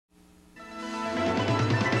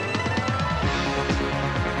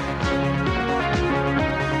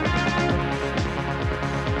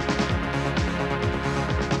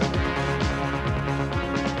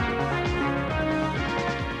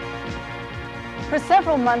For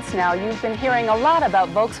several months now, you've been hearing a lot about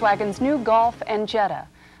Volkswagen's new Golf and Jetta,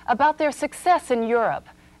 about their success in Europe,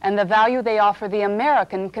 and the value they offer the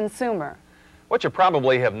American consumer. What you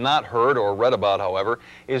probably have not heard or read about, however,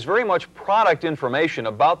 is very much product information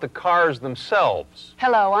about the cars themselves.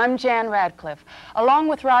 Hello, I'm Jan Radcliffe, along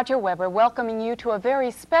with Roger Weber, welcoming you to a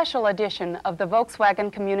very special edition of the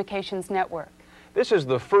Volkswagen Communications Network. This is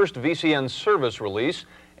the first VCN service release,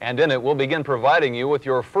 and in it we'll begin providing you with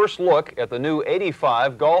your first look at the new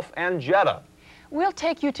 85 Golf and Jetta. We'll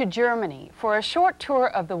take you to Germany for a short tour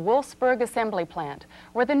of the Wolfsburg assembly plant,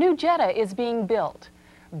 where the new Jetta is being built.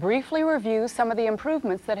 Briefly review some of the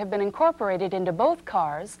improvements that have been incorporated into both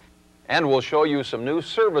cars. And we'll show you some new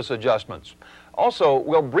service adjustments. Also,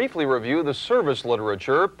 we'll briefly review the service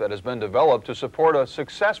literature that has been developed to support a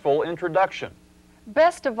successful introduction.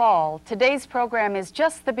 Best of all, today's program is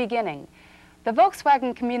just the beginning. The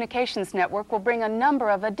Volkswagen Communications Network will bring a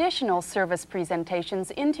number of additional service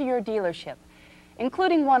presentations into your dealership,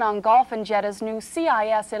 including one on Golf and Jetta's new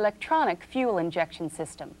CIS electronic fuel injection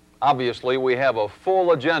system. Obviously, we have a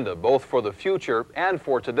full agenda, both for the future and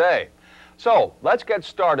for today. So, let's get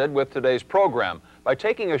started with today's program by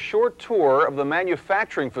taking a short tour of the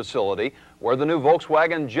manufacturing facility where the new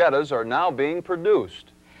Volkswagen Jettas are now being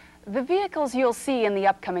produced. The vehicles you'll see in the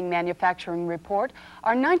upcoming manufacturing report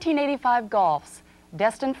are 1985 Golfs,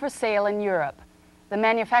 destined for sale in Europe. The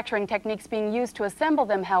manufacturing techniques being used to assemble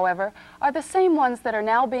them, however, are the same ones that are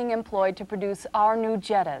now being employed to produce our new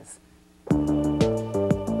Jettas.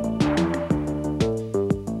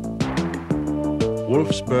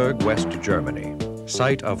 Wolfsburg, West Germany,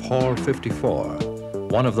 site of Hall 54,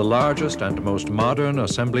 one of the largest and most modern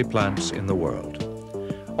assembly plants in the world.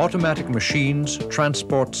 Automatic machines,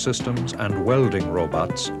 transport systems, and welding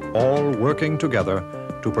robots, all working together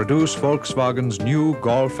to produce Volkswagen's new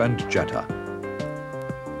Golf and Jetta.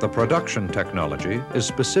 The production technology is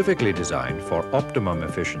specifically designed for optimum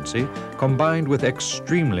efficiency combined with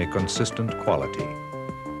extremely consistent quality.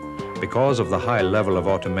 Because of the high level of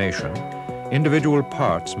automation, individual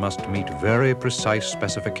parts must meet very precise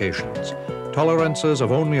specifications, tolerances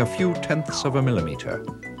of only a few tenths of a millimeter.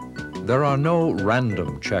 There are no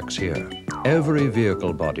random checks here. Every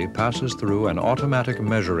vehicle body passes through an automatic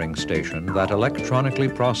measuring station that electronically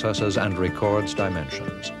processes and records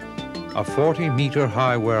dimensions. A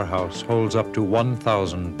 40-meter-high warehouse holds up to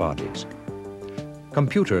 1,000 bodies.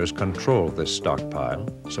 Computers control this stockpile,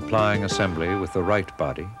 supplying assembly with the right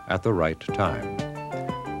body at the right time.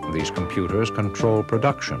 These computers control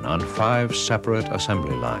production on 5 separate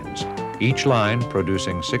assembly lines, each line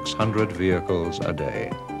producing 600 vehicles a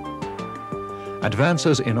day.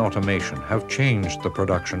 Advances in automation have changed the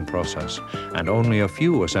production process, and only a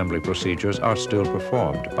few assembly procedures are still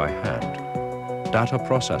performed by hand. Data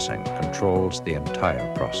processing controls the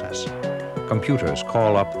entire process. Computers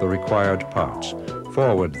call up the required parts,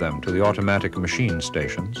 forward them to the automatic machine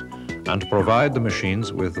stations, and provide the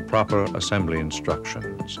machines with the proper assembly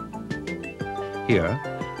instructions. Here,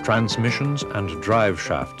 transmissions and drive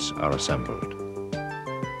shafts are assembled.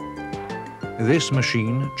 This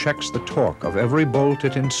machine checks the torque of every bolt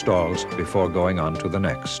it installs before going on to the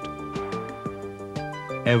next.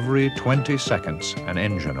 Every 20 seconds, an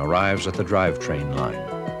engine arrives at the drivetrain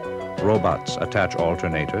line. Robots attach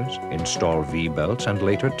alternators, install V-belts, and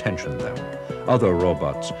later tension them. Other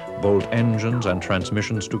robots bolt engines and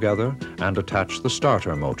transmissions together and attach the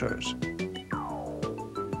starter motors.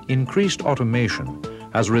 Increased automation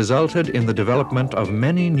has resulted in the development of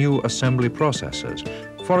many new assembly processes.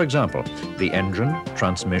 For example, the engine,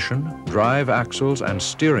 transmission, drive axles, and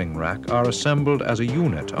steering rack are assembled as a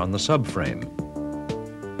unit on the subframe.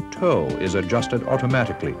 Tow is adjusted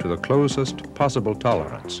automatically to the closest possible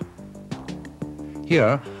tolerance.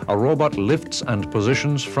 Here, a robot lifts and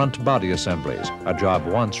positions front body assemblies, a job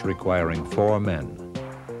once requiring 4 men.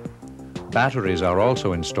 Batteries are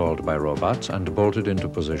also installed by robots and bolted into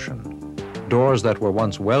position. Doors that were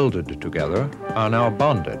once welded together are now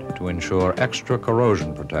bonded to ensure extra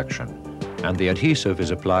corrosion protection, and the adhesive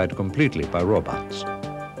is applied completely by robots.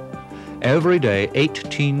 Every day,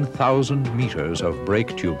 18,000 meters of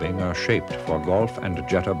brake tubing are shaped for Golf and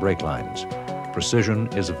Jetta brake lines. Precision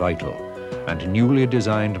is vital, and newly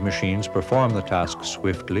designed machines perform the task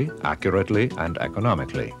swiftly, accurately, and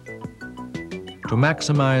economically. To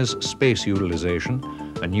maximize space utilization,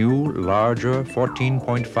 a new, larger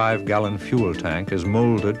 14.5-gallon fuel tank is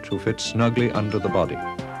molded to fit snugly under the body.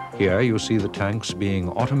 Here you see the tanks being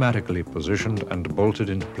automatically positioned and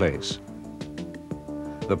bolted into place.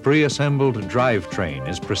 The pre-assembled drivetrain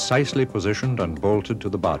is precisely positioned and bolted to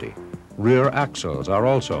the body. Rear axles are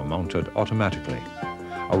also mounted automatically.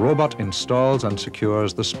 A robot installs and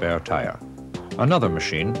secures the spare tire. Another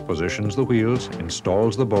machine positions the wheels,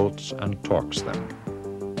 installs the bolts, and torques them.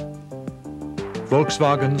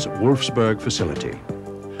 Volkswagen's Wolfsburg facility,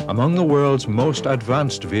 among the world's most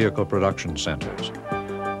advanced vehicle production centers.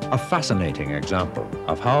 A fascinating example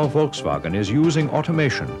of how Volkswagen is using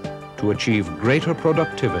automation to achieve greater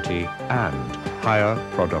productivity and higher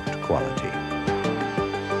product quality.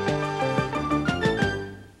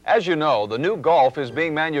 As you know, the new Golf is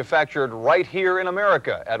being manufactured right here in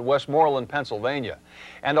America at Westmoreland, Pennsylvania.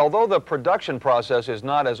 And although the production process is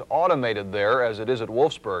not as automated there as it is at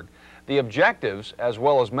Wolfsburg, the objectives, as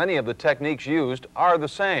well as many of the techniques used, are the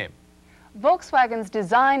same. Volkswagen's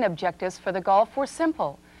design objectives for the Golf were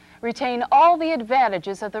simple: retain all the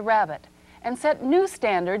advantages of the Rabbit and set new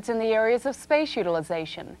standards in the areas of space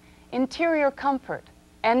utilization, interior comfort,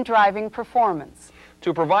 and driving performance.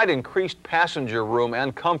 To provide increased passenger room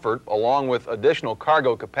and comfort, along with additional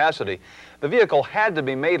cargo capacity, the vehicle had to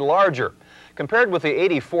be made larger. Compared with the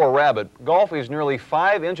 '84 Rabbit, Golf is nearly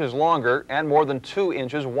 5 inches longer and more than 2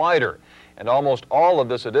 inches wider. And almost all of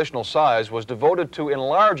this additional size was devoted to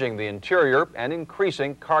enlarging the interior and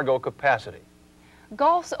increasing cargo capacity.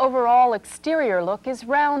 Golf's overall exterior look is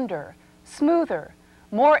rounder, smoother,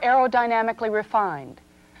 more aerodynamically refined.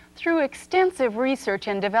 Through extensive research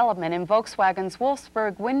and development in Volkswagen's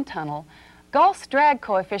Wolfsburg wind tunnel, Golf's drag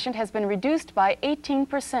coefficient has been reduced by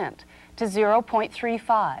 18% to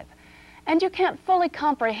 0.35. And you can't fully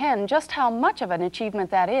comprehend just how much of an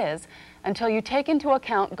achievement that is until you take into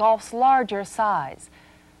account Golf's larger size.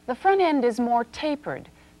 The front end is more tapered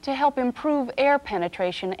to help improve air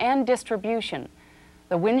penetration and distribution.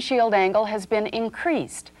 The windshield angle has been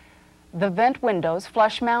increased. The vent windows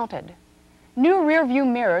flush mounted. New rear-view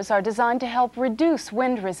mirrors are designed to help reduce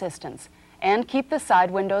wind resistance and keep the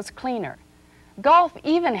side windows cleaner. Golf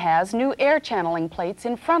even has new air channeling plates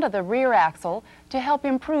in front of the rear axle to help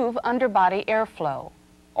improve underbody airflow.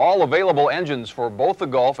 All available engines for both the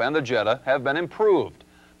Golf and the Jetta have been improved.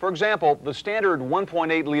 For example, the standard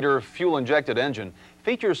 1.8-liter fuel-injected engine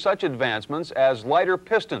features such advancements as lighter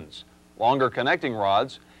pistons, longer connecting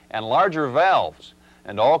rods, and larger valves,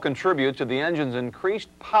 and all contribute to the engine's increased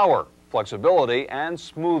power, flexibility, and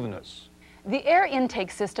smoothness. The air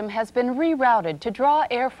intake system has been rerouted to draw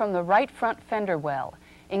air from the right front fender well,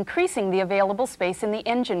 increasing the available space in the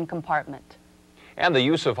engine compartment. And the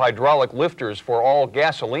use of hydraulic lifters for all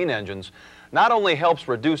gasoline engines not only helps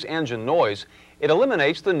reduce engine noise, it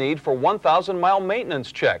eliminates the need for 1,000-mile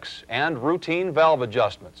maintenance checks and routine valve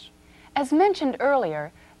adjustments. As mentioned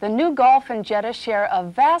earlier, the new Golf and Jetta share a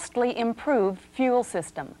vastly improved fuel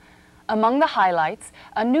system. Among the highlights,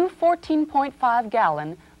 a new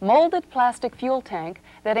 14.5-gallon molded plastic fuel tank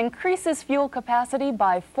that increases fuel capacity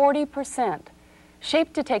by 40%.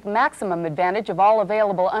 Shaped to take maximum advantage of all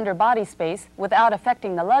available underbody space without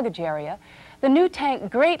affecting the luggage area, the new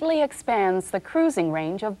tank greatly expands the cruising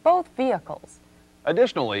range of both vehicles.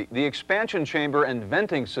 Additionally, the expansion chamber and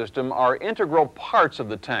venting system are integral parts of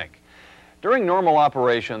the tank. During normal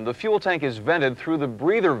operation, the fuel tank is vented through the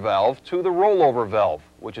breather valve to the rollover valve,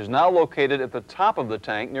 which is now located at the top of the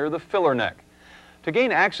tank near the filler neck. To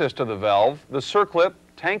gain access to the valve, the circlip,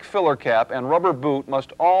 tank filler cap, and rubber boot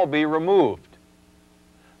must all be removed.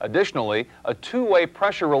 Additionally, a two-way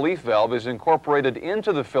pressure relief valve is incorporated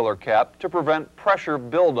into the filler cap to prevent pressure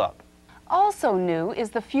buildup. Also new is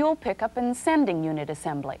the fuel pickup and sending unit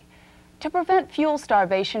assembly. To prevent fuel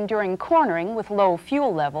starvation during cornering with low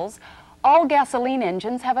fuel levels, all gasoline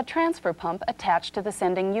engines have a transfer pump attached to the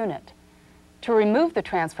sending unit. To remove the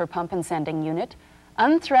transfer pump and sending unit,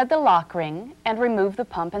 unthread the lock ring and remove the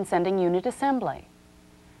pump and sending unit assembly.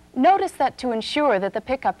 Notice that to ensure that the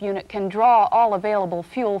pickup unit can draw all available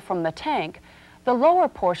fuel from the tank, the lower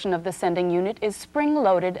portion of the sending unit is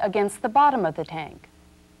spring-loaded against the bottom of the tank.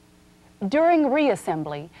 During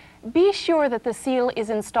reassembly, be sure that the seal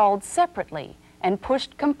is installed separately and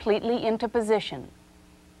pushed completely into position.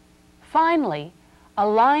 Finally,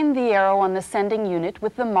 align the arrow on the sending unit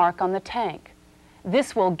with the mark on the tank.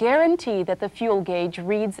 This will guarantee that the fuel gauge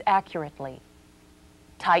reads accurately.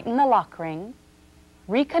 Tighten the lock ring,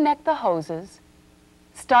 reconnect the hoses,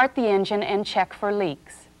 start the engine and check for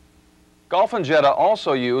leaks. Golf and Jetta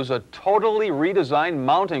also use a totally redesigned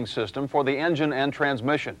mounting system for the engine and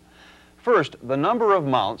transmission. First, the number of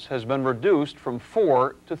mounts has been reduced from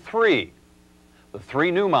 4 to 3. The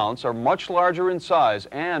 3 new mounts are much larger in size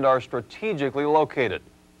and are strategically located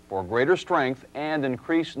for greater strength and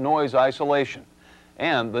increased noise isolation.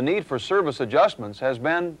 And the need for service adjustments has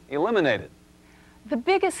been eliminated. The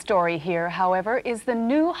biggest story here, however, is the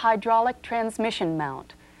new hydraulic transmission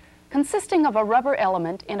mount. Consisting of a rubber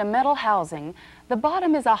element in a metal housing, The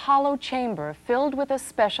bottom is a hollow chamber filled with a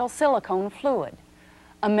special silicone fluid.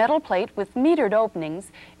 A metal plate with metered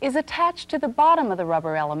openings is attached to the bottom of the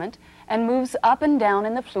rubber element and moves up and down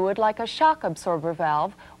in the fluid like a shock absorber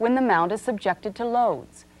valve when the mount is subjected to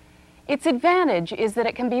loads. Its advantage is that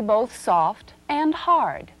it can be both soft and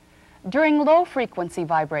hard. During low-frequency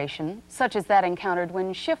vibration, such as that encountered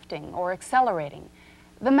when shifting or accelerating,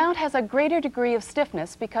 the mount has a greater degree of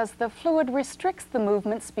stiffness because the fluid restricts the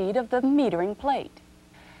movement speed of the metering plate.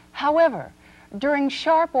 However, during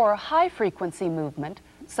sharp or high-frequency movement,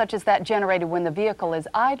 such as that generated when the vehicle is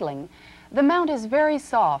idling, the mount is very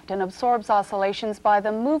soft and absorbs oscillations by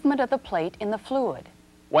the movement of the plate in the fluid.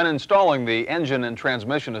 When installing the engine and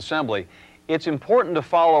transmission assembly, it's important to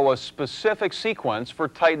follow a specific sequence for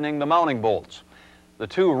tightening the mounting bolts. The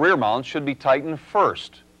two rear mounts should be tightened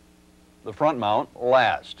first, the front mount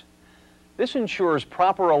last. This ensures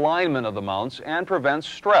proper alignment of the mounts and prevents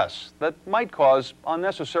stress that might cause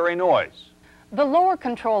unnecessary noise. The lower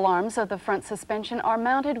control arms of the front suspension are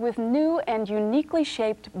mounted with new and uniquely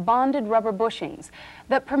shaped bonded rubber bushings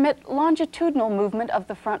that permit longitudinal movement of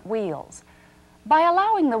the front wheels. By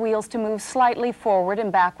allowing the wheels to move slightly forward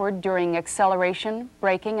and backward during acceleration,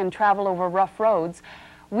 braking, and travel over rough roads,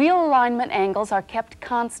 wheel alignment angles are kept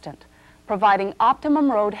constant, providing optimum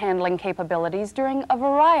road handling capabilities during a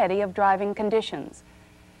variety of driving conditions.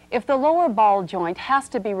 If the lower ball joint has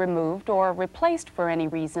to be removed or replaced for any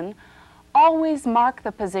reason, always mark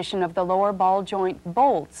the position of the lower ball joint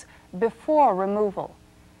bolts before removal,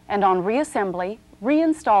 and on reassembly,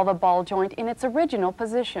 reinstall the ball joint in its original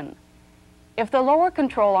position. If the lower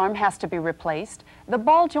control arm has to be replaced, the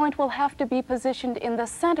ball joint will have to be positioned in the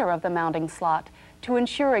center of the mounting slot to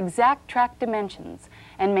ensure exact track dimensions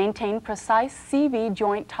and maintain precise CV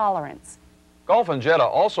joint tolerance. Golf and Jetta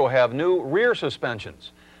also have new rear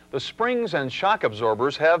suspensions. The springs and shock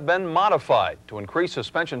absorbers have been modified to increase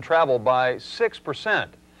suspension travel by 6%.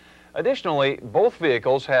 Additionally, both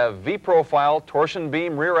vehicles have V-profile torsion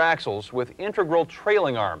beam rear axles with integral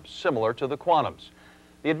trailing arms similar to the Quantum's.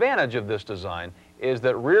 The advantage of this design is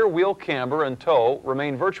that rear wheel camber and toe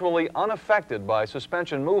remain virtually unaffected by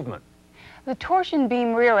suspension movement. The torsion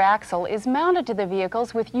beam rear axle is mounted to the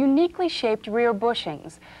vehicles with uniquely shaped rear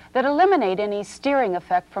bushings that eliminate any steering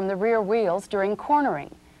effect from the rear wheels during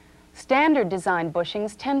cornering. Standard design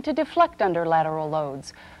bushings tend to deflect under lateral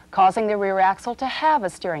loads, causing the rear axle to have a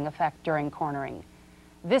steering effect during cornering.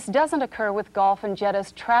 This doesn't occur with Golf and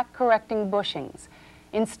Jetta's track-correcting bushings.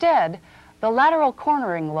 Instead, the lateral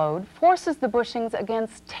cornering load forces the bushings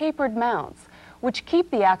against tapered mounts, which keep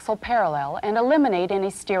the axle parallel and eliminate any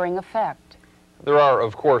steering effect. There are,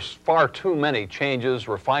 of course, far too many changes,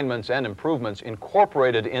 refinements, and improvements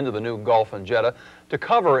incorporated into the new Golf and Jetta to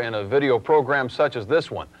cover in a video program such as this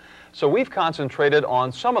one. So we've concentrated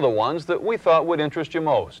on some of the ones that we thought would interest you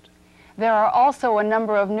most. There are also a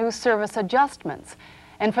number of new service adjustments,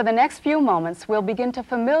 and for the next few moments, we'll begin to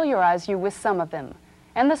familiarize you with some of them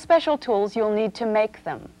and the special tools you'll need to make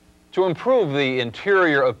them. To improve the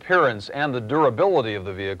interior appearance and the durability of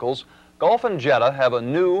the vehicles, Golf and Jetta have a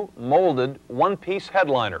new molded one-piece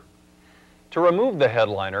headliner. To remove the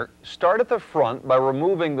headliner, start at the front by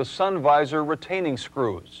removing the sun visor retaining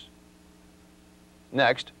screws.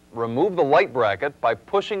 Next, remove the light bracket by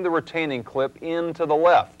pushing the retaining clip in to the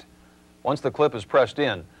left. Once the clip is pressed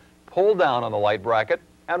in, pull down on the light bracket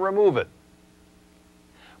and remove it.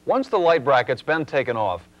 Once the light bracket's been taken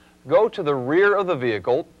off, go to the rear of the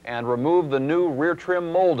vehicle and remove the new rear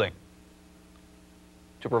trim molding.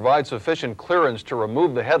 To provide sufficient clearance to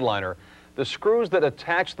remove the headliner, the screws that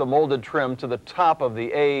attach the molded trim to the top of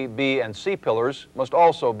the A, B, and C pillars must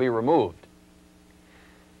also be removed.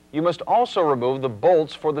 You must also remove the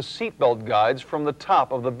bolts for the seatbelt guides from the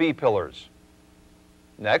top of the B pillars.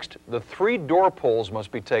 Next, the 3 door pulls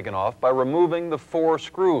must be taken off by removing the 4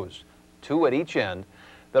 screws, 2 at each end,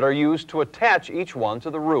 that are used to attach each one to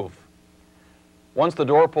the roof. Once the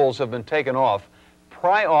door pulls have been taken off,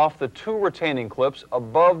 pry off the 2 retaining clips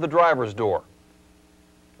above the driver's door.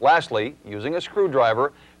 Lastly, using a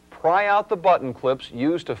screwdriver, pry out the button clips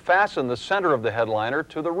used to fasten the center of the headliner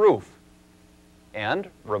to the roof. And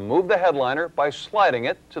remove the headliner by sliding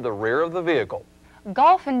it to the rear of the vehicle.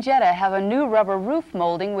 Golf and Jetta have a new rubber roof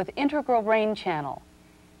molding with integral rain channel.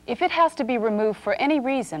 If it has to be removed for any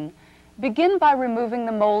reason, begin by removing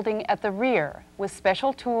the molding at the rear with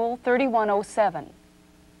special tool 3107.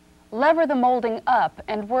 Lever the molding up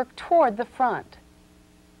and work toward the front.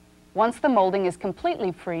 Once the molding is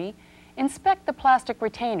completely free, inspect the plastic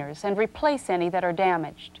retainers and replace any that are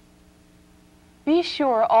damaged. Be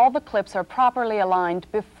sure all the clips are properly aligned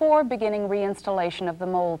before beginning reinstallation of the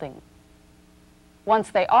molding. Once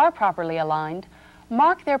they are properly aligned,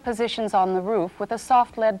 mark their positions on the roof with a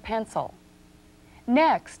soft lead pencil.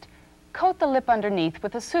 Next, coat the lip underneath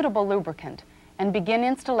with a suitable lubricant and begin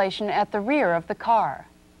installation at the rear of the car.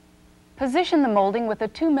 Position the molding with a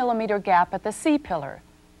 2 mm gap at the C pillar,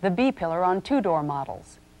 the B pillar on two-door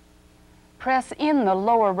models. Press in the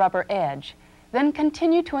lower rubber edge, then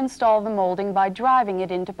continue to install the molding by driving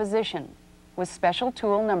it into position with special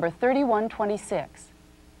tool number 3126.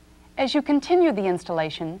 As you continue the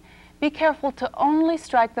installation, be careful to only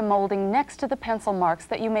strike the molding next to the pencil marks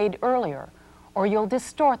that you made earlier, or you'll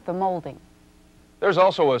distort the molding. There's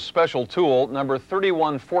also a special tool, number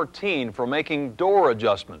 3114, for making door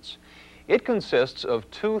adjustments. It consists of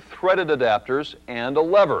 2 threaded adapters and a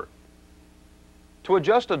lever. To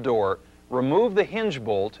adjust a door, remove the hinge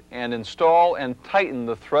bolt and install and tighten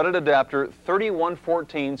the threaded adapter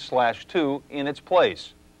 3114/2 in its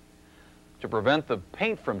place. To prevent the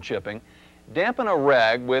paint from chipping, dampen a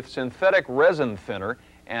rag with synthetic resin thinner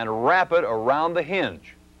and wrap it around the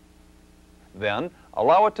hinge. Then,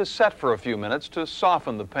 allow it to set for a few minutes to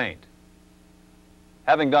soften the paint.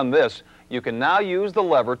 Having done this, you can now use the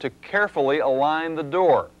lever to carefully align the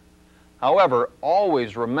door. However,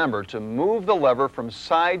 always remember to move the lever from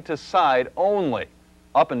side to side only.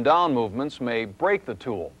 Up and down movements may break the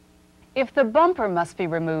tool. If the bumper must be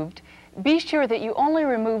removed, be sure that you only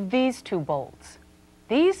remove these 2 bolts.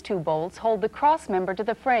 These 2 bolts hold the cross member to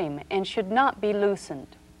the frame and should not be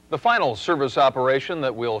loosened. The final service operation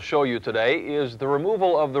that we'll show you today is the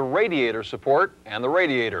removal of the radiator support and the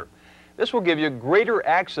radiator. This will give you greater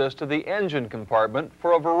access to the engine compartment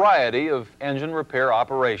for a variety of engine repair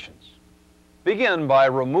operations. Begin by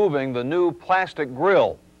removing the new plastic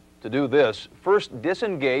grill. To do this, first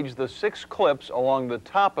disengage the 6 clips along the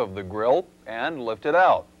top of the grill and lift it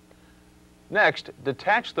out. Next,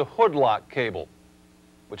 detach the hood lock cable,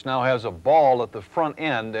 which now has a ball at the front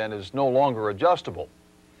end and is no longer adjustable.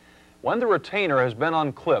 When the retainer has been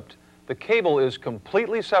unclipped, the cable is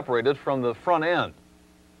completely separated from the front end.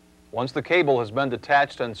 Once the cable has been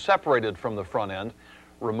detached and separated from the front end,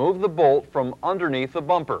 remove the bolt from underneath the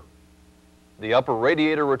bumper. The upper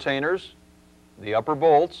radiator retainers, the upper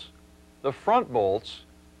bolts, the front bolts,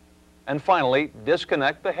 and finally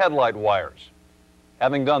disconnect the headlight wires.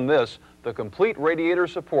 Having done this, the complete radiator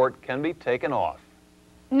support can be taken off.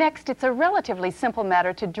 Next, it's a relatively simple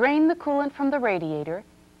matter to drain the coolant from the radiator,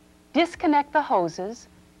 disconnect the hoses,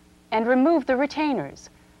 and remove the retainers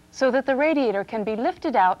so that the radiator can be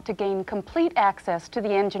lifted out to gain complete access to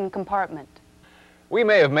the engine compartment. We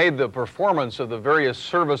may have made the performance of the various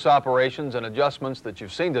service operations and adjustments that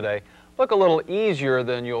you've seen today look a little easier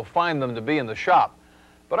than you'll find them to be in the shop,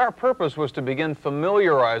 but our purpose was to begin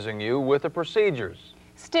familiarizing you with the procedures.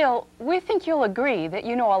 Still, we think you'll agree that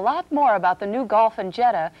you know a lot more about the new Golf and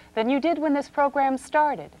Jetta than you did when this program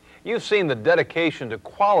started. You've seen the dedication to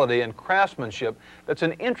quality and craftsmanship that's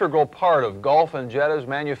an integral part of Golf and Jetta's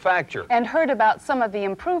manufacture. And heard about some of the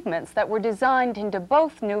improvements that were designed into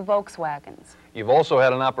both new Volkswagens. You've also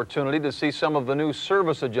had an opportunity to see some of the new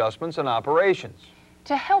service adjustments and operations.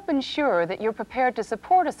 To help ensure that you're prepared to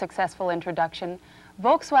support a successful introduction,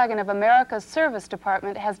 Volkswagen of America's Service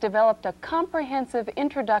Department has developed a comprehensive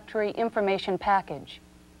introductory information package.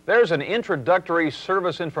 There's an introductory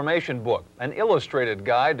service information book, an illustrated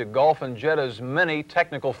guide to Golf and Jetta's many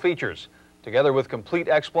technical features, together with complete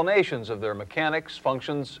explanations of their mechanics,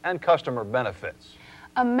 functions, and customer benefits.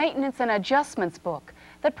 A maintenance and adjustments book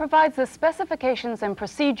that provides the specifications and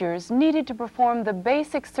procedures needed to perform the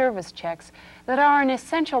basic service checks that are an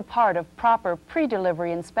essential part of proper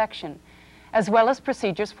pre-delivery inspection, as well as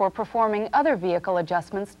procedures for performing other vehicle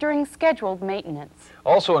adjustments during scheduled maintenance.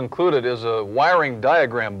 Also included is a wiring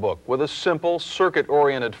diagram book with a simple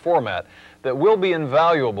circuit-oriented format that will be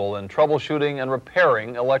invaluable in troubleshooting and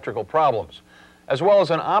repairing electrical problems, as well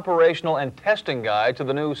as an operational and testing guide to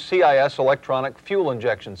the new CIS electronic fuel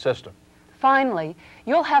injection system. Finally,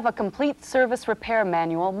 you'll have a complete service repair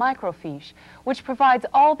manual, microfiche, which provides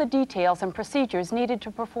all the details and procedures needed to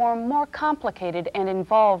perform more complicated and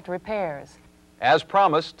involved repairs. As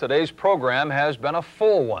promised, today's program has been a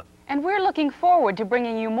full one. And we're looking forward to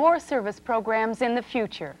bringing you more service programs in the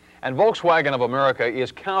future. And Volkswagen of America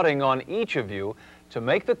is counting on each of you to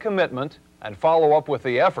make the commitment and follow up with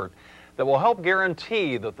the effort that will help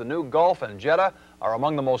guarantee that the new Golf and Jetta are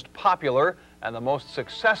among the most popular and the most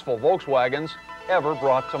successful Volkswagens ever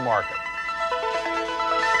brought to market.